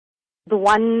The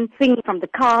one thing from the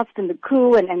cast and the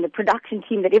crew and the production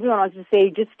team that everyone wants to say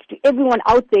just to everyone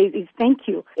out there is thank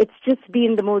you. It's just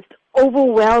been the most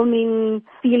overwhelming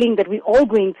feeling that we're all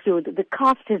going through. The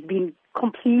cast has been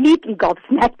completely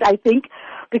gobsmacked, I think,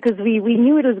 because we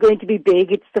knew it was going to be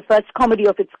big. It's the first comedy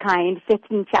of its kind, set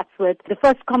in Chatsworth, the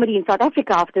first comedy in South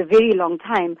Africa after a very long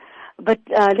time. But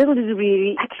little did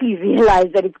we actually realize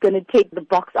that it's going to take the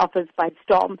box office by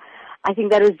storm. I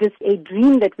think that was just a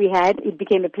dream that we had. It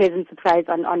became a pleasant surprise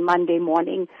on Monday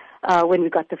morning when we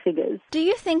got the figures. Do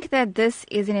you think that this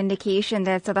is an indication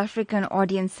that South African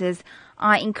audiences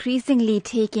are increasingly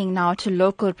taking now to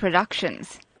local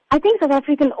productions? I think South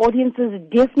African audiences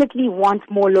definitely want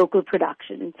more local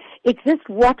production. It's just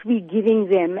what we're giving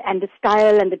them and the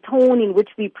style and the tone in which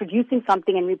we're producing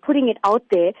something and we're putting it out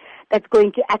there that's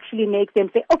going to actually make them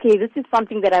say, okay, this is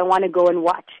something that I want to go and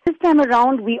watch. This time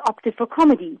around, we opted for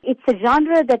comedy. It's a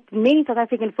genre that many South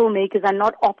African filmmakers are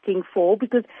not opting for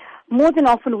because more than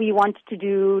often we want to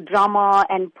do drama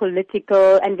and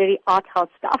political and very art house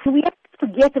stuff. We have to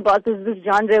forget about this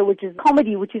genre, which is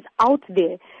comedy, which is out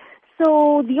there.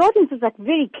 So the audiences are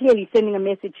very clearly sending a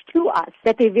message to us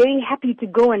that they're very happy to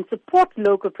go and support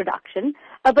local production,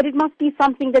 but it must be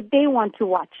something that they want to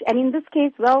watch. And in this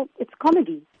case, well, it's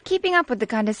comedy. Keeping up with the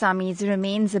Kandasamys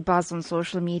remains a buzz on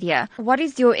social media. What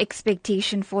is your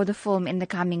expectation for the film in the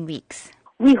coming weeks?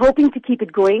 We're hoping to keep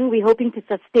it going. We're hoping to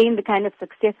sustain the kind of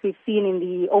success we've seen in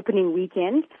the opening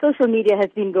weekend. Social media has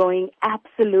been going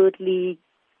absolutely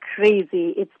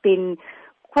crazy. It's been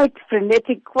quite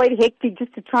frenetic, quite hectic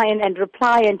just to try and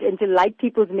reply and to like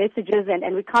people's messages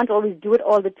and we can't always do it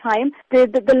all the time.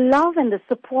 The love and the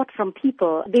support from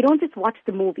people, they don't just watch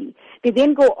the movie. They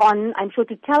then go on, I'm sure,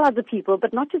 to tell other people,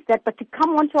 but not just that, but to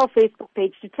come onto our Facebook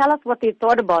page to tell us what they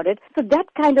thought about it. So that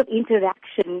kind of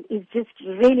interaction is just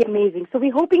really amazing. So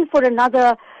we're hoping for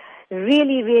another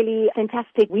really, really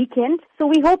fantastic weekend. So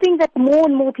we're hoping that more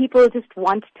and more people just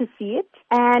want to see it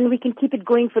and we can keep it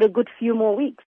going for a good few more weeks.